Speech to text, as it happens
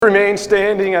Remain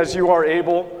standing as you are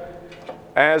able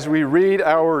as we read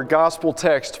our gospel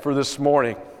text for this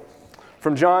morning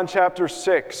from John chapter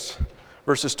 6,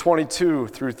 verses 22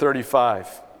 through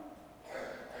 35.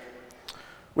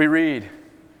 We read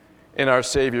in our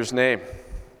Savior's name.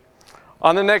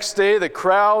 On the next day, the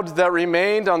crowd that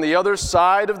remained on the other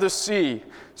side of the sea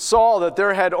saw that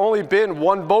there had only been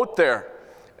one boat there,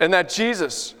 and that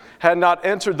Jesus had not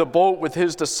entered the boat with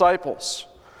his disciples,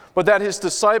 but that his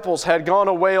disciples had gone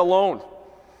away alone.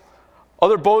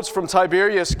 Other boats from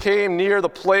Tiberias came near the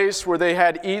place where they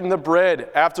had eaten the bread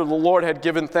after the Lord had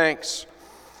given thanks.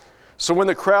 So when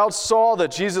the crowd saw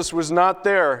that Jesus was not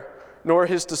there, nor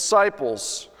his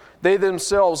disciples, they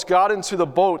themselves got into the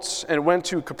boats and went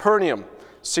to Capernaum,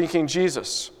 seeking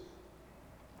Jesus.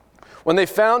 When they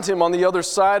found him on the other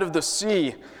side of the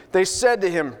sea, they said to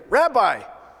him, "Rabbi,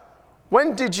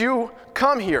 when did you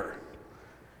come here?"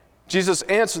 Jesus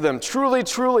answered them, "Truly,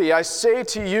 truly, I say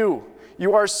to you,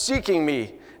 you are seeking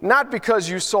me, not because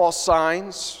you saw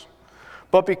signs,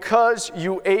 but because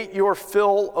you ate your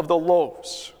fill of the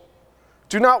loaves.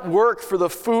 Do not work for the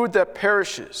food that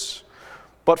perishes,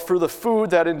 but for the food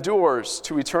that endures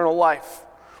to eternal life,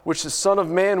 which the Son of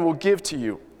Man will give to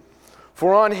you.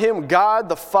 For on him God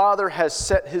the Father has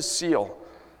set his seal."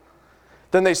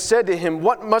 Then they said to him,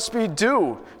 "What must we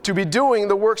do to be doing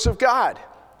the works of God?"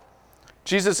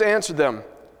 Jesus answered them,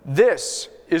 "This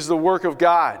is the work of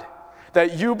God,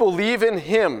 that you believe in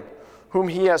him whom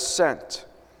he has sent."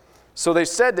 So they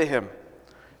said to him,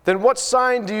 "Then what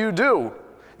sign do you do,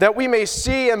 that we may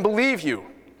see and believe you?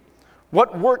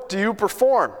 What work do you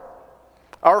perform?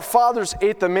 Our fathers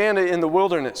ate the manna in the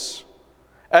wilderness.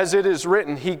 As it is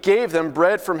written, he gave them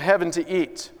bread from heaven to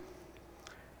eat."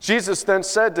 Jesus then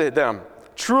said to them,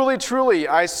 "Truly, truly,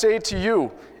 I say to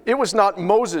you, it was not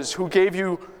Moses who gave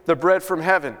you the bread from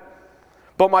heaven,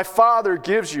 but my Father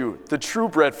gives you the true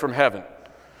bread from heaven.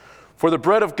 For the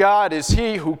bread of God is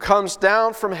he who comes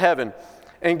down from heaven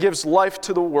and gives life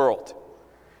to the world."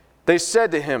 They said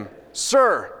to him,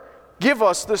 "Sir, give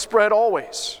us this bread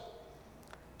always."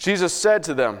 Jesus said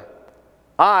to them,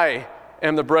 "I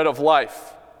am the bread of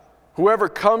life. Whoever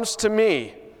comes to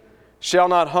me shall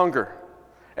not hunger,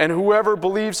 and whoever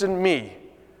believes in me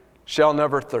shall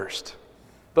never thirst."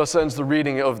 Thus ends the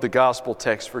reading of the gospel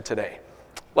text for today.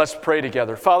 Let's pray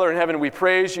together. Father in heaven, we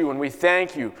praise you and we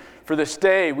thank you for this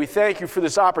day. We thank you for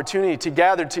this opportunity to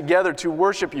gather together to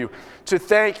worship you, to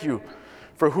thank you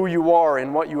for who you are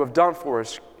and what you have done for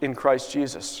us in Christ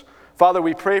Jesus. Father,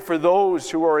 we pray for those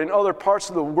who are in other parts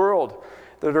of the world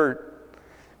that are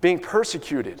being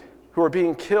persecuted, who are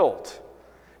being killed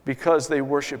because they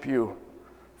worship you.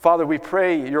 Father, we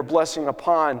pray your blessing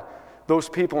upon those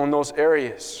people in those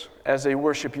areas as they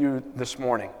worship you this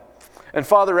morning. And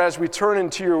Father, as we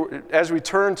turn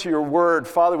to your word,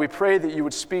 Father, we pray that you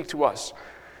would speak to us,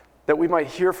 that we might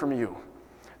hear from you,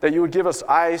 that you would give us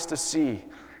eyes to see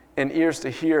and ears to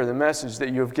hear the message that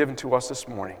you have given to us this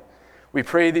morning. We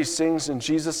pray these things in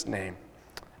Jesus' name.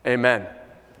 Amen.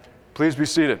 Please be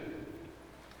seated.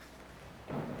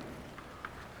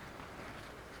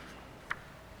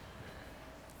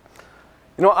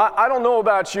 You know, I don't know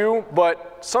about you,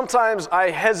 but sometimes I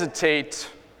hesitate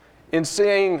in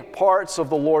saying parts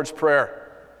of the Lord's Prayer.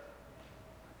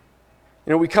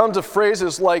 You know, we come to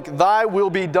phrases like, "Thy will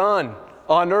be done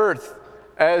on earth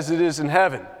as it is in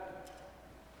heaven."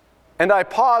 And I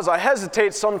pause, I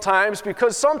hesitate sometimes,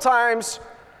 because sometimes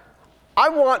I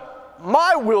want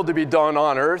my will to be done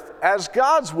on earth as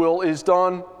God's will is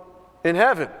done in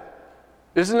heaven.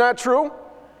 Isn't that true?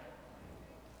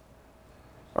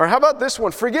 Or how about this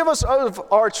one? "Forgive us of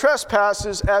our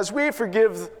trespasses as we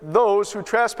forgive those who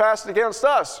trespass against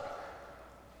us."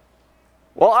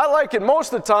 Well, I like it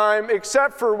most of the time,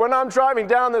 except for when I'm driving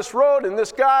down this road and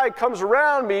this guy comes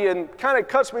around me and kind of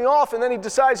cuts me off, and then he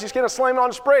decides he's going to slam on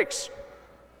his brakes.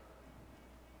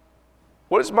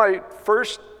 What is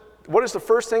the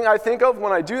first thing I think of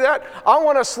when I do that? I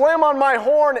want to slam on my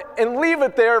horn and leave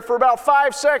it there for about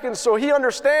 5 seconds so he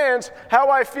understands how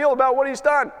I feel about what he's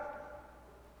done.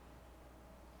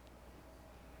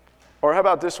 Or how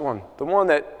about this one, the one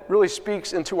that really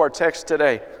speaks into our text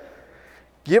today?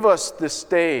 "Give us this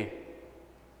day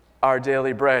our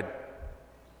daily bread."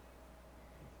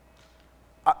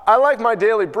 I like my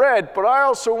daily bread, but I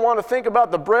also want to think about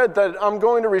the bread that I'm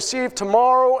going to receive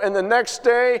tomorrow and the next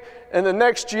day and the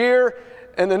next year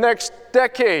and the next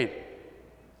decade.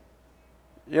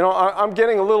 You know, I'm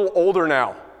getting a little older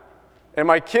now, and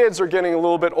my kids are getting a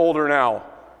little bit older now.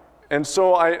 And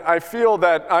so I feel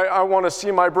that I want to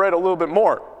see my bread a little bit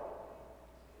more.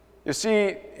 You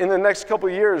see, in the next couple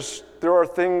of years, there are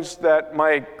things that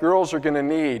my girls are going to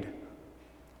need.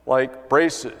 like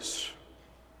braces.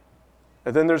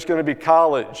 And then there's going to be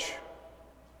college.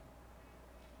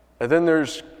 And then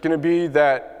there's going to be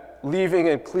that leaving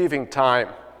and cleaving time.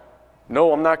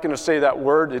 No, I'm not going to say that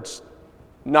word. It's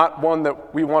not one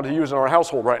that we want to use in our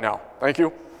household right now. Thank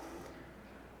you.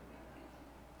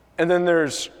 And then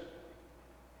there's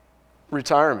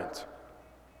retirement.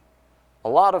 A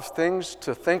lot of things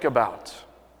to think about.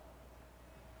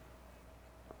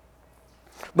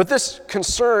 But this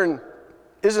concern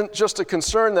isn't just a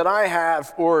concern that I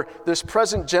have or this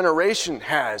present generation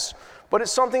has, but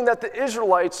it's something that the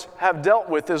Israelites have dealt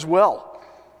with as well,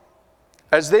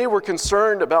 as they were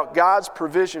concerned about God's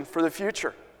provision for the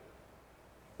future.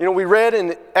 You know, we read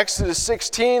in Exodus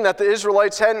 16 that the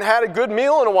Israelites hadn't had a good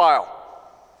meal in a while.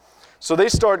 So they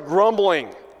start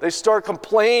grumbling, they start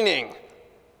complaining,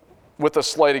 with a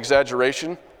slight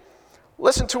exaggeration.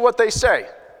 Listen to what they say.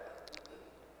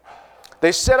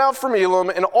 They set out from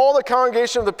Elim, and all the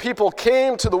congregation of the people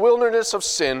came to the wilderness of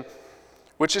Sin,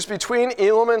 which is between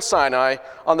Elim and Sinai,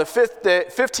 on the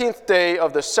 15th day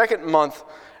of the second month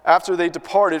after they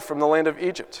departed from the land of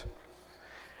Egypt.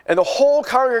 And the whole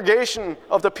congregation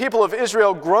of the people of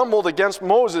Israel grumbled against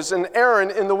Moses and Aaron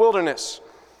in the wilderness.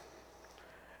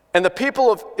 And the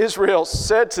people of Israel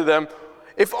said to them,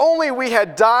 "If only we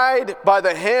had died by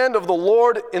the hand of the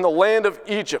Lord in the land of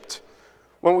Egypt,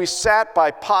 when we sat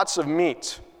by pots of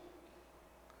meat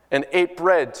and ate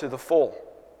bread to the full."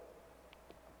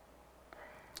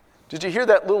 Did you hear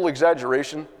that little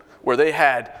exaggeration where they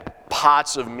had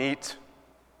pots of meat?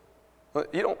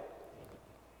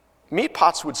 Meat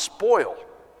pots would spoil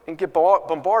and get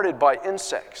bombarded by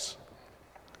insects.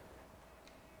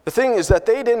 The thing is that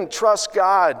they didn't trust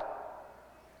God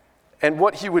and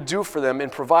what He would do for them in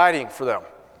providing for them.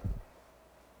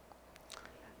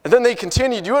 And then they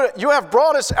continued, you have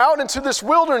brought us out into this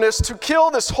wilderness to kill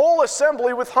this whole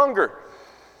assembly with hunger.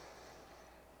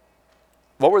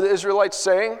 What were the Israelites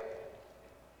saying?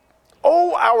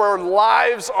 Oh, our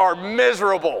lives are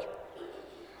miserable.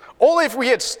 Only if we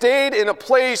had stayed in a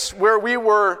place where we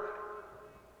were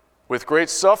with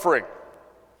great suffering.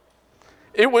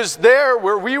 It was there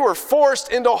where we were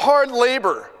forced into hard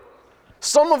labor.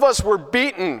 Some of us were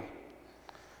beaten.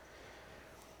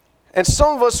 And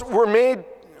some of us were made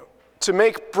to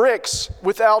make bricks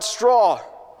without straw.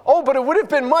 Oh, but it would have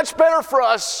been much better for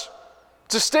us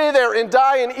to stay there and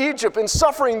die in Egypt and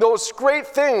suffering those great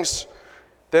things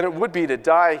than it would be to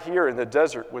die here in the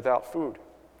desert without food.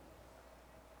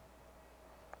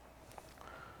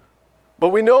 But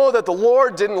we know that the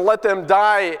Lord didn't let them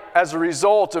die as a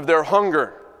result of their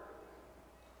hunger.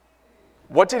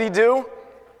 What did He do?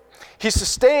 He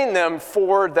sustained them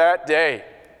for that day.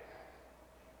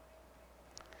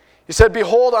 He said,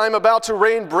 "Behold, I am about to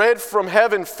rain bread from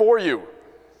heaven for you,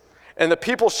 and the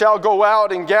people shall go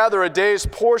out and gather a day's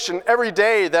portion every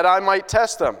day, that I might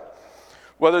test them,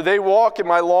 whether they walk in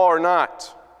my law or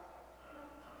not."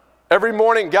 Every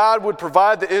morning God would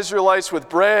provide the Israelites with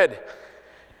bread,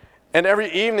 and every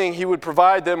evening He would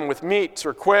provide them with meat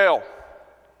or quail.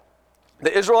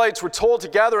 The Israelites were told to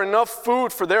gather enough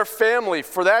food for their family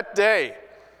for that day,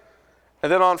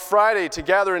 and then on Friday to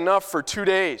gather enough for 2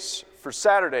 days. For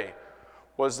Saturday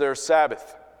was their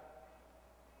Sabbath.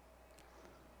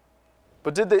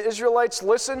 But did the Israelites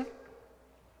listen?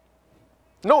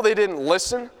 No, they didn't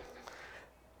listen.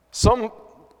 Some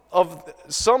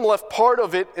left part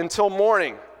of it until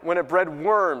morning, when it bred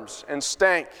worms and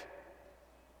stank.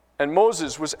 And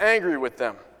Moses was angry with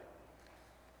them.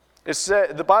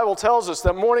 The Bible tells us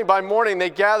that morning by morning they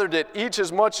gathered it, each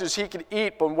as much as he could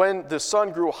eat, but when the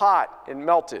sun grew hot, it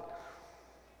melted.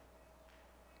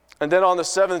 And then on the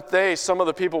seventh day, some of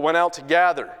the people went out to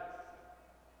gather,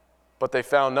 but they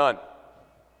found none.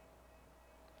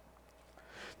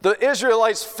 The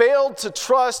Israelites failed to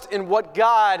trust in what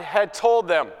God had told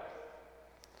them.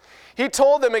 He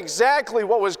told them exactly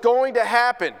what was going to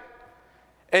happen,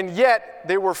 and yet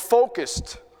they were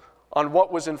focused on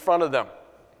what was in front of them.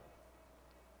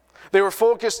 They were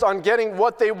focused on getting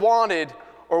what they wanted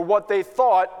or what they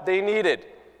thought they needed.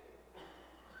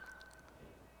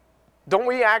 Don't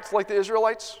we act like the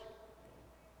Israelites?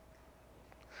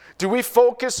 Do we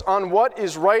focus on what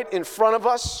is right in front of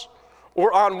us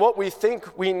or on what we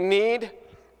think we need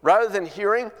rather than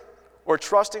hearing or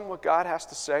trusting what God has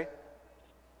to say?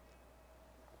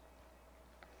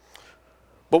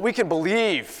 But we can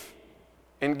believe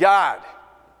in God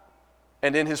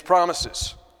and in His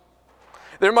promises.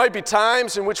 There might be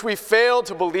times in which we fail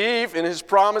to believe in His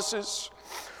promises.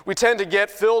 We tend to get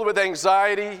filled with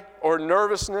anxiety or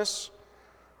nervousness,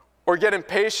 or get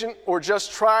impatient, or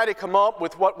just try to come up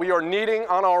with what we are needing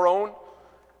on our own.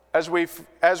 as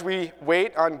we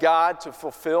wait on God to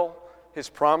fulfill his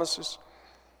promises.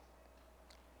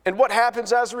 And what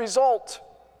happens as a result?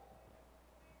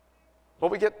 Well,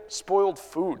 we get spoiled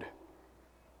food.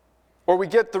 Or we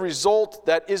get the result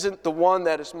that isn't the one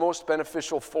that is most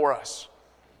beneficial for us.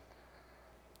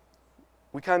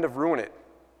 We kind of ruin it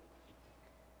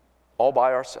all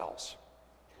by ourselves.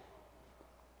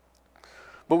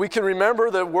 But we can remember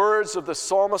the words of the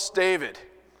psalmist David,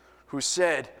 who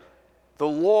said, "The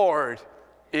Lord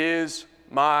is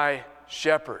my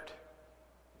shepherd.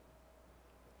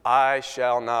 I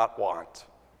shall not want,"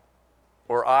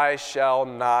 or "I shall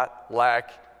not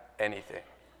lack anything."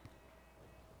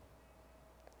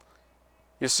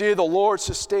 You see, the Lord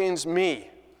sustains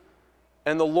me,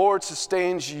 and the Lord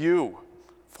sustains you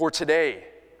for today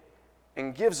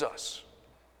and gives us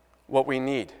what we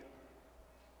need.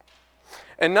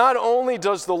 And not only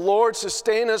does the Lord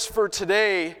sustain us for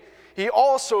today, he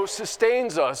also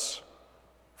sustains us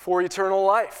for eternal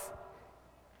life.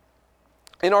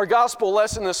 In our gospel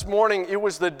lesson this morning, it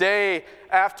was the day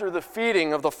after the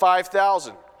feeding of the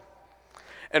 5,000.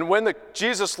 And when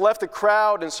Jesus left the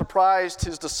crowd and surprised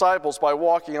his disciples by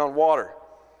walking on water.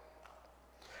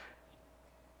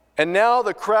 And now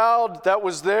the crowd that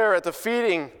was there at the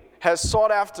feeding has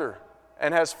sought after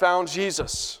and has found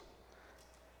Jesus.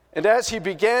 And as he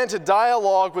began to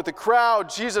dialogue with the crowd,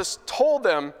 Jesus told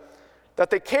them that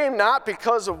they came not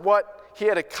because of what he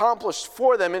had accomplished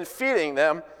for them in feeding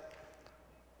them,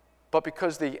 but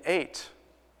because they ate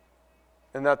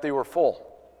and that they were full.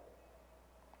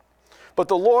 But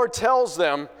the Lord tells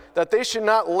them that they should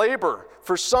not labor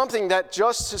for something that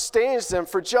just sustains them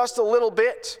for just a little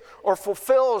bit or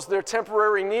fulfills their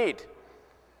temporary need.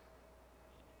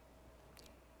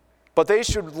 But they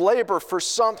should labor for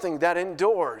something that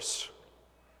endures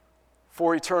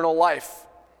for eternal life,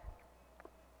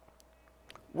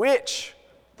 which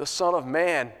the Son of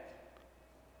Man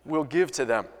will give to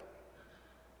them.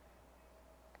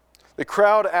 The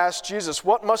crowd asked Jesus,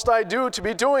 "What must I do to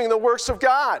be doing the works of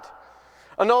God?"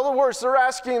 In other words, they're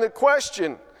asking the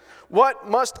question, what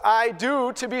must I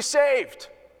do to be saved?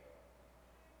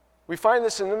 We find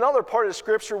this in another part of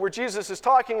Scripture where Jesus is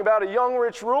talking about a young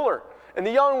rich ruler. And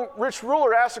the young rich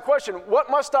ruler asks the question, what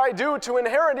must I do to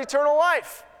inherit eternal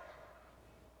life?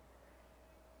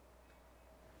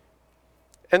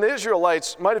 And the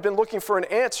Israelites might have been looking for an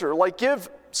answer, like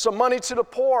give some money to the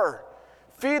poor,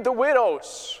 feed the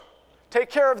widows, take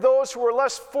care of those who are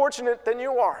less fortunate than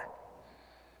you are.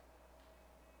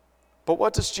 But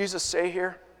what does Jesus say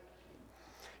here?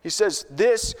 He says,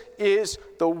 this is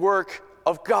the work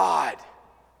of God.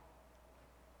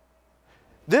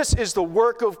 This is the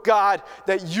work of God,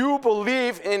 that you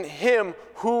believe in him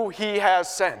who he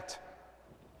has sent.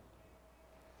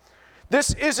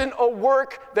 This isn't a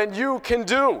work that you can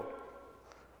do,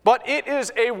 but it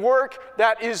is a work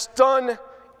that is done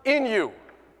in you.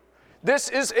 This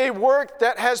is a work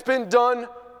that has been done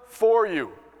for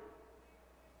you.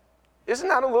 Isn't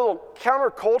that a little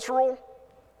countercultural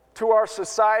to our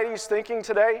society's thinking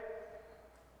today?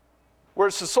 Where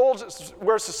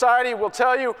society will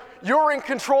tell you, you're in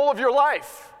control of your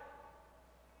life.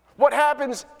 What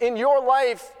happens in your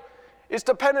life is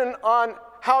dependent on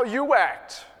how you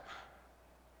act.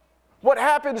 What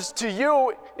happens to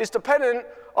you is dependent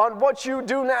on what you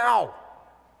do now.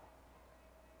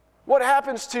 What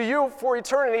happens to you for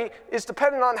eternity is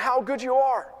dependent on how good you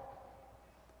are.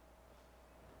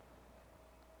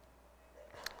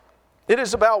 It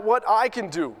is about what I can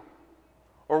do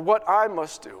or what I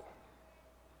must do.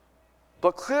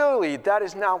 But clearly, that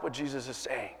is not what Jesus is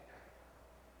saying.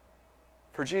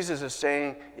 For Jesus is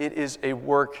saying, it is a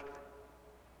work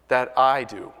that I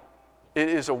do. It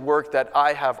is a work that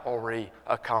I have already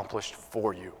accomplished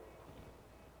for you.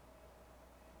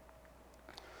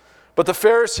 But the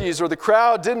Pharisees or the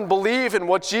crowd didn't believe in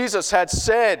what Jesus had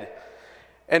said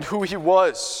and who he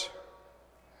was.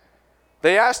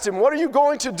 They asked him, what are you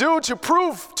going to do to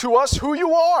prove to us who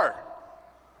you are?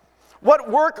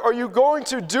 What work are you going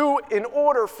to do in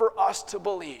order for us to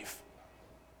believe?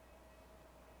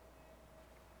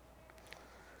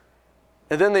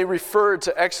 And then they referred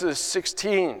to Exodus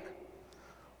 16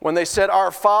 when they said,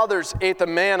 our fathers ate the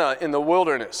manna in the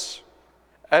wilderness.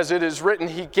 As it is written,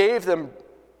 he gave them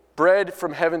bread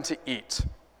from heaven to eat.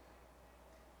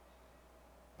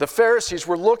 The Pharisees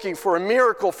were looking for a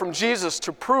miracle from Jesus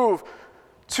to prove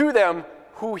to them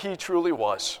who he truly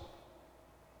was.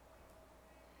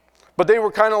 But they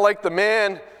were kind of like the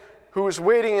man who was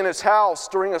waiting in his house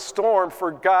during a storm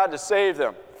for God to save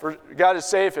them, for God to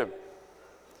save him.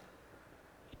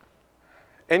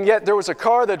 And yet there was a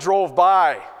car that drove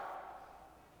by,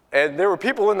 And there were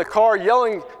people in the car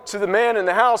yelling to the man in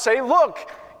the house, "Hey, look,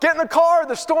 get in the car,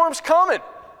 the storm's coming."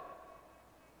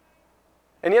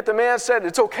 And yet the man said,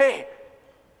 "It's okay.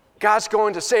 God's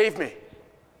going to save me."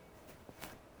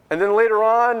 And then later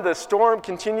on, the storm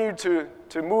continued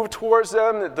to move towards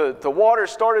them. The water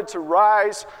started to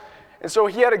rise. And so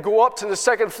he had to go up to the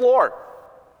second floor.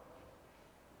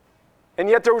 And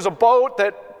yet there was a boat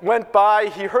that went by.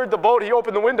 He heard the boat. He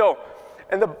opened the window.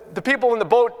 And the people in the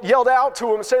boat yelled out to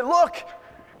him and said, "Look,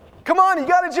 come on, you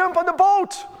got to jump on the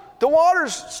boat. The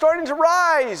water's starting to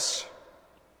rise."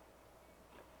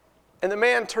 And the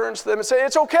man turns to them and says,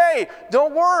 "It's okay.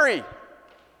 Don't worry.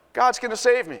 God's going to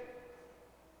save me."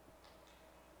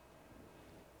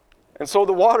 And so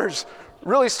the water's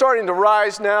really starting to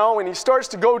rise now, and he starts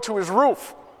to go to his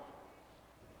roof.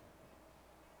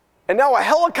 And now a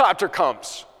helicopter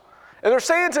comes. And they're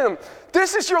saying to him,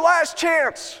 "This is your last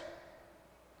chance.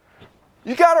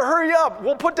 You got to hurry up.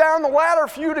 We'll put down the ladder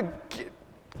for you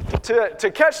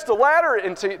to catch the ladder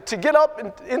and to get up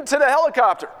into the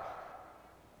helicopter."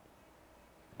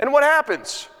 And what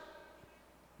happens?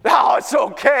 "Oh, it's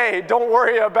okay. Don't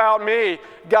worry about me.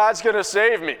 God's going to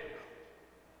save me."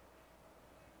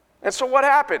 And so what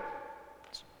happened?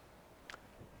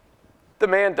 The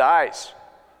man dies.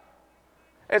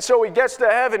 And so he gets to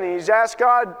heaven and he's asked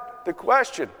God the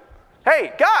question,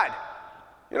 "Hey, God,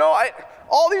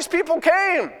 all these people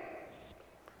came.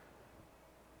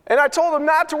 And I told them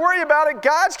not to worry about it.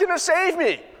 God's going to save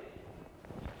me.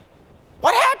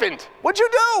 What happened? What'd you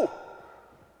do?"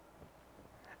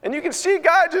 And you can see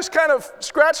God just kind of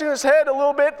scratching his head a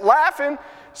little bit, laughing,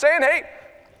 saying, "Hey,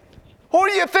 who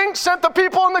do you think sent the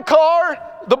people in the car,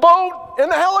 the boat,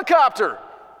 and the helicopter?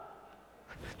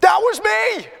 That was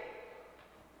me.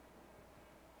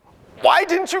 Why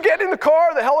didn't you get in the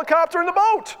car, the helicopter, and the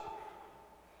boat?"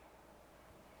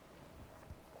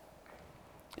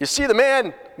 You see, the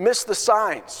man missed the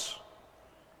signs.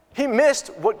 He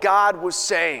missed what God was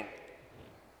saying.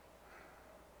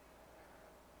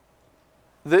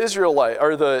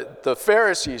 The the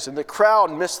Pharisees and the crowd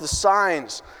missed the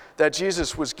signs that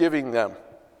Jesus was giving them.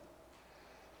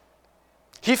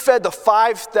 He fed the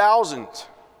 5,000.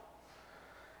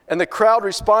 And the crowd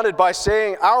responded by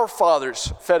saying, "Our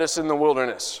fathers fed us in the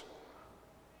wilderness.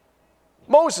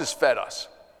 Moses fed us."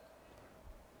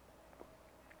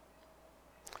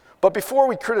 But before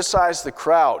we criticize the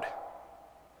crowd,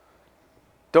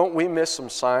 don't we miss some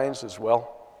signs as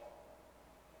well?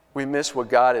 We miss what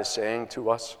God is saying to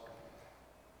us.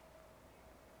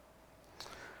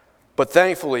 But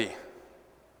thankfully,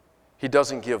 he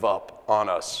doesn't give up on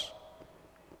us.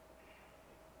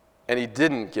 And he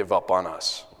didn't give up on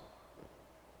us.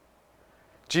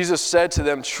 Jesus said to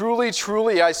them, "Truly,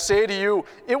 truly, I say to you,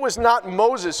 it was not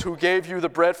Moses who gave you the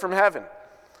bread from heaven,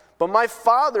 but my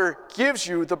Father gives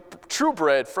you the true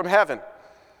bread from heaven.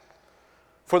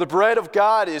 For the bread of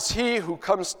God is he who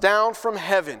comes down from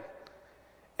heaven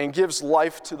and gives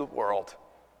life to the world."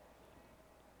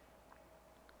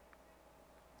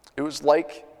 It was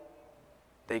like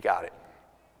they got it.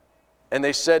 And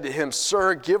they said to him,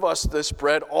 "Sir, give us this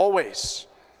bread always."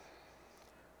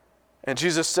 And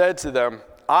Jesus said to them,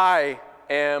 "I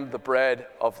am the bread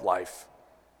of life.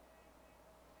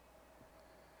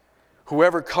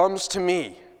 Whoever comes to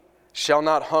me shall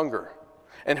not hunger,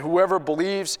 and whoever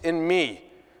believes in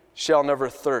me shall never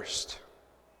thirst.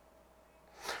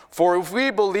 For if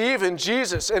we believe in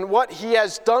Jesus and what he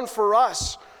has done for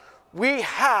us, we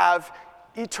have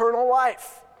eternal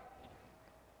life."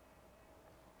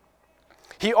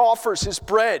 He offers his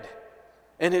bread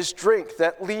and his drink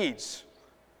that leads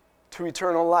to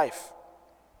eternal life.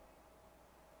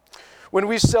 When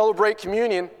we celebrate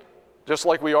communion, just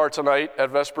like we are tonight at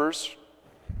Vespers,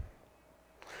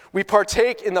 we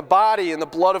partake in the body and the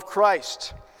blood of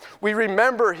Christ. We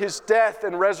remember his death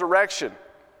and resurrection.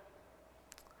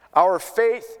 Our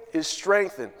faith is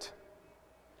strengthened,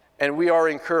 and we are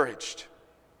encouraged.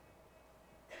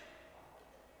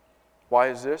 Why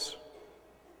is this?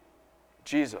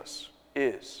 Jesus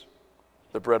is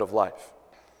the bread of life.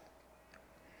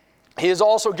 He has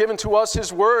also given to us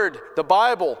his word, the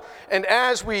Bible, and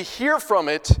as we hear from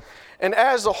it, and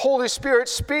as the Holy Spirit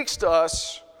speaks to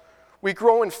us, we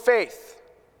grow in faith,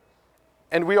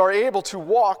 and we are able to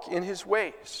walk in his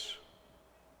ways.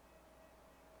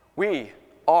 We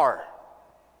are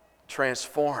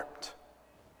transformed.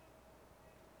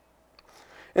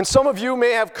 And some of you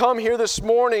may have come here this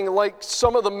morning like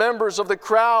some of the members of the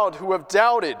crowd who have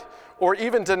doubted or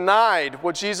even denied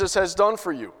what Jesus has done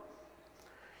for you.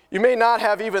 You may not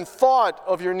have even thought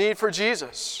of your need for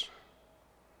Jesus.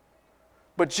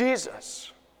 But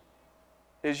Jesus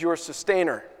is your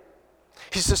sustainer.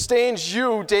 He sustains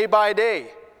you day by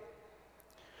day.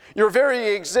 Your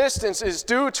very existence is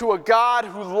due to a God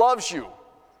who loves you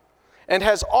and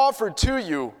has offered to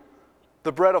you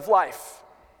the bread of life.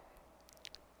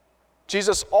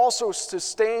 Jesus also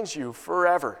sustains you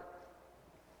forever.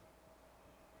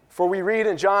 For we read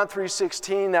in John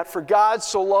 3:16 that for God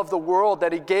so loved the world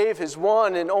that he gave his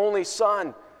one and only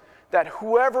Son, that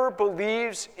whoever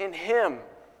believes in him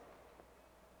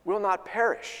will not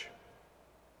perish,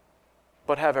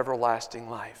 but have everlasting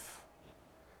life.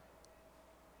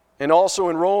 And also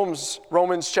in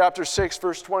Romans chapter 6,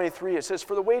 verse 23, it says,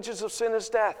 for the wages of sin is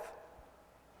death.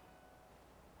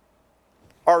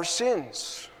 Our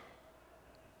sins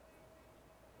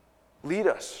lead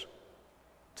us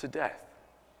to death.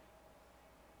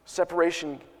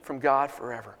 Separation from God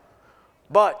forever.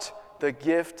 But the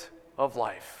gift of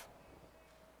life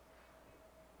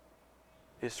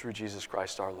is through Jesus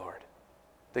Christ our Lord.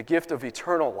 The gift of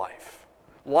eternal life.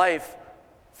 Life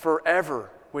forever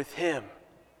with him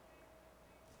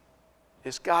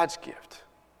is God's gift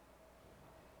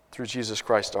through Jesus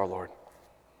Christ our Lord.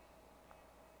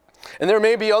 And there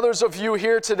may be others of you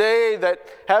here today that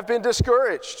have been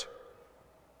discouraged.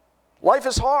 Life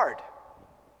is hard.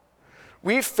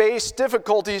 We face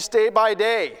difficulties day by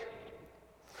day.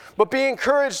 But be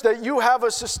encouraged that you have a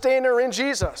sustainer in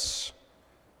Jesus.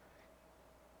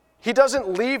 He doesn't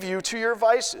leave you to your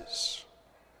vices.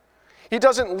 He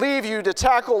doesn't leave you to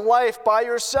tackle life by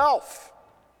yourself.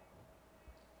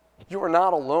 You are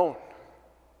not alone.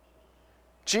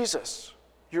 Jesus,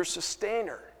 your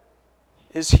sustainer,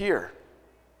 is here.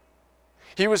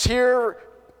 He was here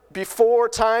before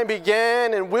time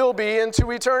began and will be into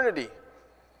eternity.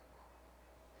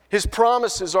 His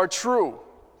promises are true,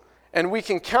 and we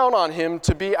can count on him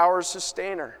to be our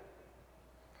sustainer.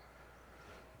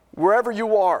 Wherever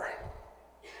you are,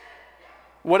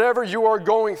 whatever you are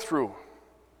going through,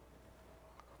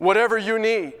 whatever you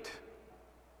need,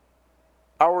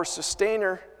 our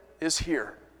sustainer is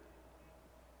here,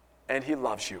 and he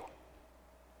loves you.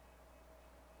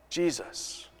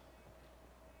 Jesus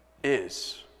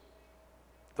is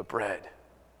the bread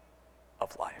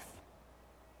of life.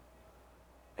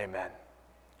 Amen.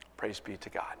 Praise be to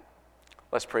God.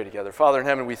 Let's pray together. Father in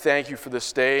heaven, we thank you for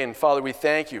this day, and Father, we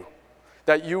thank you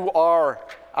that you are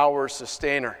our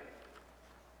sustainer.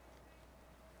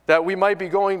 That we might be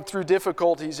going through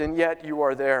difficulties, and yet you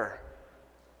are there,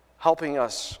 helping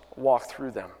us walk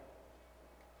through them.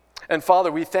 And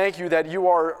Father, we thank you that you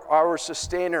are our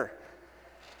sustainer,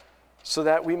 so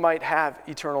that we might have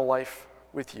eternal life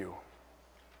with you.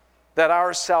 That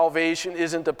our salvation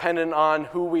isn't dependent on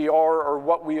who we are or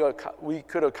what we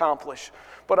could accomplish,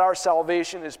 but our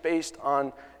salvation is based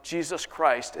on Jesus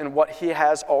Christ and what he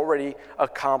has already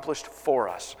accomplished for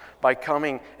us by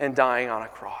coming and dying on a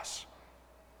cross.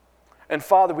 And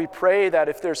Father, we pray that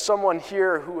if there's someone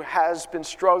here who has been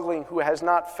struggling, who has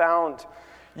not found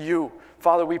you,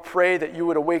 Father, we pray that you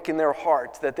would awaken their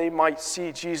heart, that they might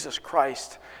see Jesus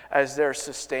Christ as their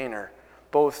sustainer,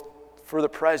 both for the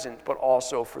present, but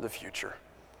also for the future.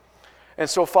 And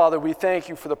so, Father, we thank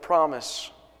you for the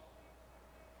promise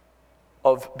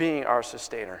of being our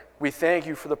sustainer. We thank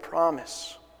you for the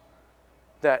promise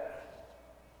that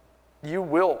you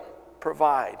will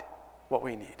provide what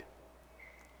we need.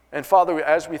 And Father,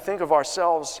 as we think of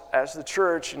ourselves as the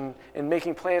church and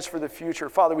making plans for the future,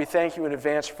 Father, we thank you in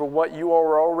advance for what you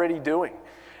are already doing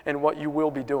and what you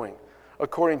will be doing,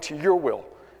 according to your will,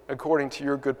 according to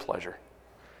your good pleasure.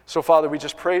 So, Father, we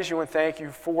just praise you and thank you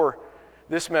for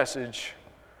this message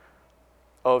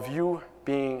of you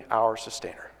being our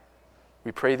sustainer.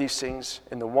 We pray these things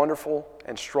in the wonderful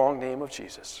and strong name of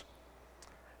Jesus.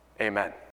 Amen.